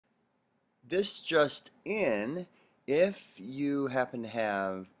this just in, if you happen to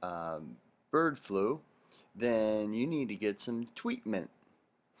have bird flu, then you need to get some tweetment.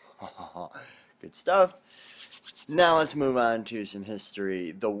 Good stuff. Now let's move on to some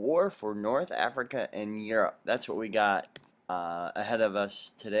history. The war for North Africa and Europe. That's what we got ahead of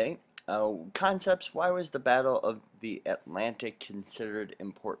us today. Concepts. Why was the Battle of the Atlantic considered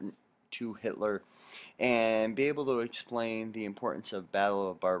important to Hitler? And be able to explain the importance of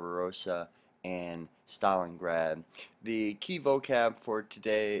Battle of Barbarossa and Stalingrad. The key vocab for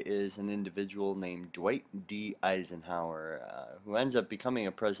today is an individual named Dwight D. Eisenhower, who ends up becoming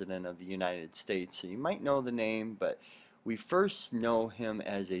a president of the United States. So you might know the name, but we first know him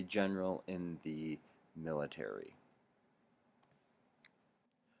as a general in the military.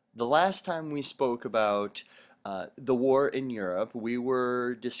 The last time we spoke about the war in Europe, we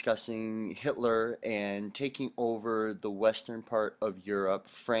were discussing Hitler and taking over the western part of Europe.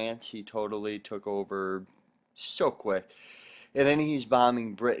 France, he totally took over so quick. And then he's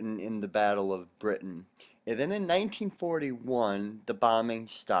bombing Britain in the Battle of Britain. And then in 1941, the bombing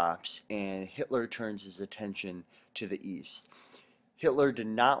stops and Hitler turns his attention to the east. Hitler did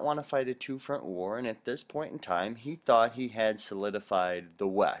not want to fight a two-front war, and at this point in time, he thought he had solidified the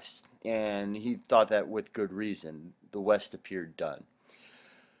West, and he thought that with good reason. The West appeared done.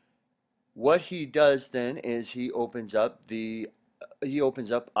 What he does then is he opens up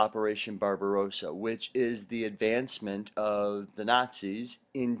Operation Barbarossa, which is the advancement of the Nazis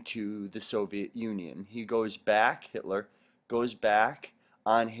into the Soviet Union. Hitler goes back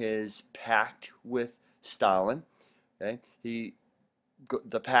on his pact with Stalin. Okay,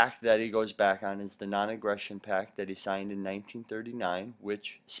 the pact that he goes back on is the non-aggression pact that he signed in 1939,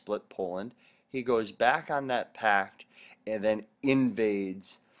 which split Poland. He goes back on that pact and then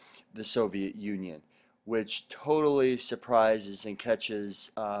invades the Soviet Union, which totally surprises and catches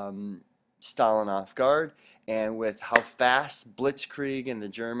Stalin off guard. And with how fast Blitzkrieg and the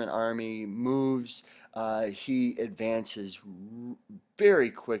German army moves, he advances very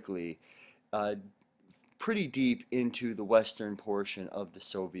quickly, pretty deep into the western portion of the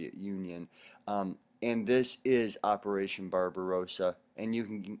Soviet Union. And this is Operation Barbarossa, and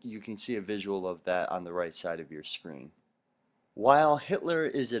you can see a visual of that on the right side of your screen. While Hitler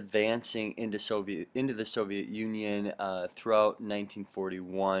is advancing into the Soviet Union throughout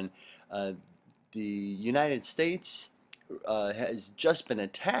 1941, the United States has just been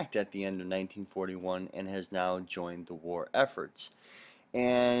attacked at the end of 1941 and has now joined the war efforts.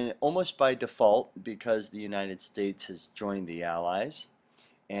 And almost by default, because the United States has joined the Allies,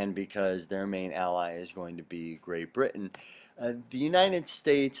 and because their main ally is going to be Great Britain, the United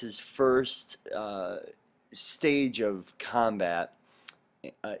States' first stage of combat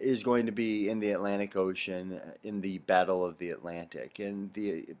is going to be in the Atlantic Ocean, in the Battle of the Atlantic. And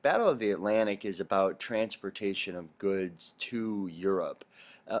the Battle of the Atlantic is about transportation of goods to Europe.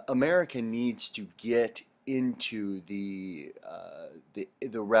 America needs to get into the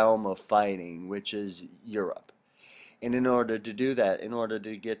realm of fighting, which is Europe. And in order to do that, in order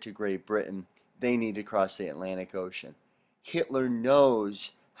to get to Great Britain, they need to cross the Atlantic Ocean. Hitler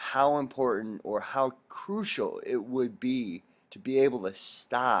knows how important or how crucial it would be to be able to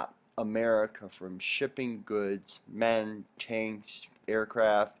stop America from shipping goods, men, tanks,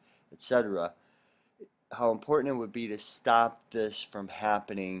 aircraft, etc. How important it would be to stop this from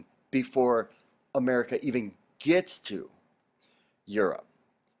happening before America even gets to Europe.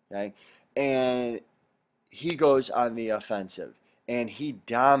 Okay? And he goes on the offensive, and he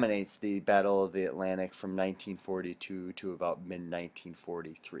dominates the Battle of the Atlantic from 1942 to about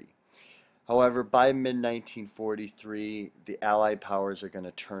mid-1943. However, by mid-1943, the Allied powers are going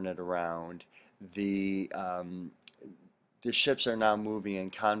to turn it around. The ships are now moving in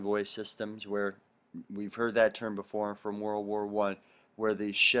convoy systems, where we've heard that term before from World War I, where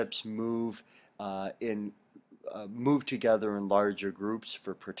the ships move together in larger groups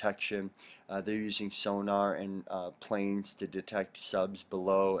for protection. They're using sonar and planes to detect subs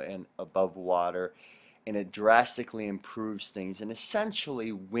below and above water, and it drastically improves things and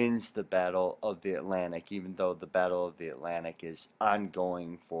essentially wins the Battle of the Atlantic, even though the Battle of the Atlantic is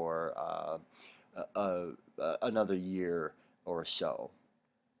ongoing for another year or so.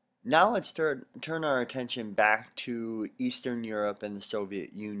 Now let's turn our attention back to Eastern Europe and the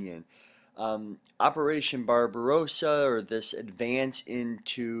Soviet Union. Operation Barbarossa, or this advance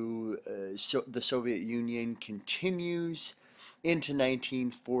into the Soviet Union, continues into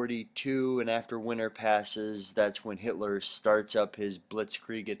 1942, and after winter passes, that's when Hitler starts up his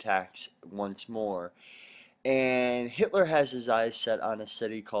Blitzkrieg attacks once more. And Hitler has his eyes set on a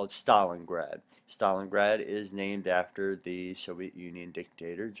city called Stalingrad. Stalingrad is named after the Soviet Union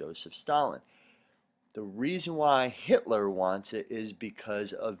dictator Joseph Stalin. The reason why Hitler wants it is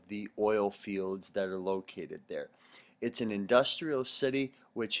because of the oil fields that are located there. It's an industrial city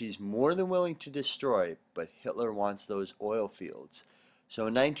which he's more than willing to destroy, but Hitler wants those oil fields. So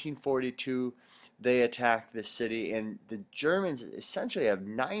in 1942, they attack the city, and the Germans essentially have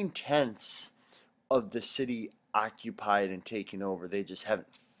 9/10 of the city occupied and taken over. They just haven't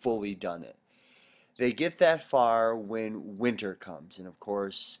fully done it. They get that far when winter comes, and of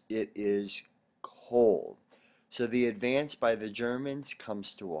course, it is cold. So the advance by the Germans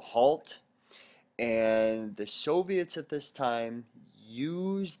comes to a halt, and the Soviets at this time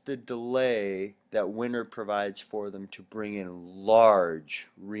use the delay that winter provides for them to bring in large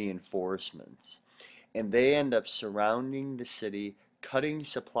reinforcements. And they end up surrounding the city, cutting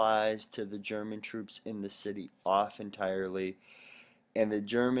supplies to the German troops in the city off entirely. And the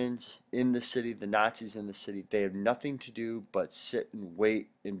Germans in the city, the Nazis in the city, they have nothing to do but sit and wait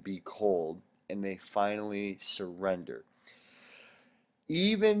and be cold. And they finally surrender.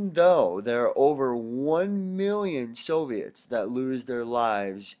 Even though there are over 1 million Soviets that lose their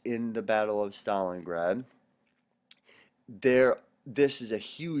lives in the Battle of Stalingrad, this is a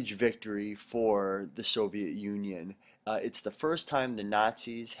huge victory for the Soviet Union. It's the first time the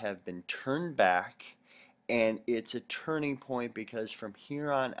Nazis have been turned back, and it's a turning point because from here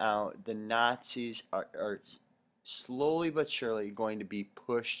on out, the Nazis are slowly but surely going to be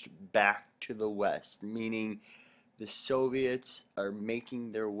pushed back to the West, meaning the Soviets are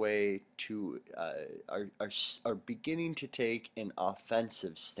making their way to, are beginning to take an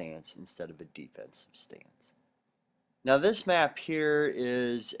offensive stance instead of a defensive stance. Now this map here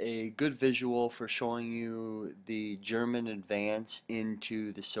is a good visual for showing you the German advance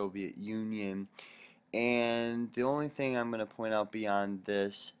into the Soviet Union. And the only thing I'm going to point out beyond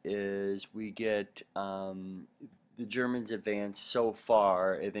this is we get the Germans advance so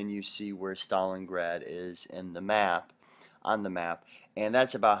far, and then you see where Stalingrad is in the map, on the map, and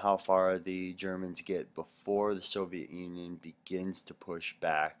that's about how far the Germans get before the Soviet Union begins to push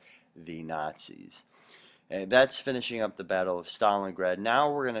back the Nazis. And that's finishing up the Battle of Stalingrad. Now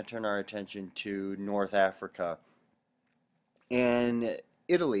we're going to turn our attention to North Africa and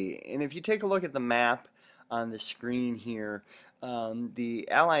Italy. And if you take a look at the map on the screen here, the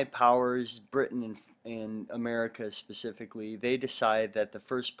Allied powers, Britain and America specifically, they decide that the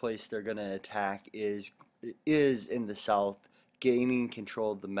first place they're going to attack is in the south, gaining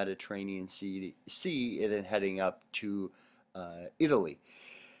control of the Mediterranean Sea and then heading up to Italy.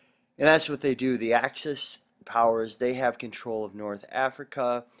 And that's what they do. The Axis powers, they have control of North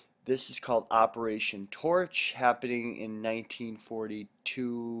Africa. This is called Operation Torch, happening in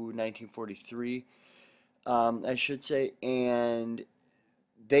 1942, 1943, I should say. And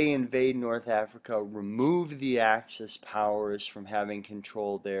they invade North Africa, remove the Axis powers from having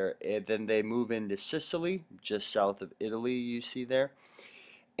control there, and then they move into Sicily, just south of Italy, you see there.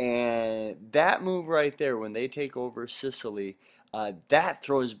 And that move right there, when they take over Sicily, that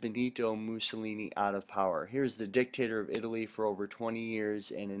throws Benito Mussolini out of power. Here's the dictator of Italy for over 20 years,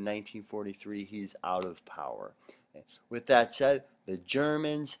 and in 1943 he's out of power. With that said, the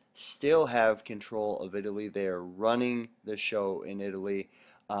Germans still have control of Italy. They are running the show in Italy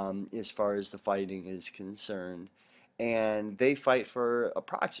as far as the fighting is concerned. And they fight for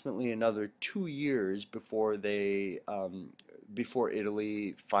approximately another 2 years before before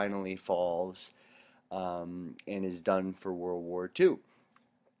Italy finally falls and is done for World War II.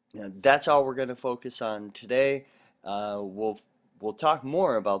 Now, that's all we're going to focus on today. We'll talk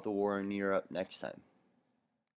more about the war in Europe next time.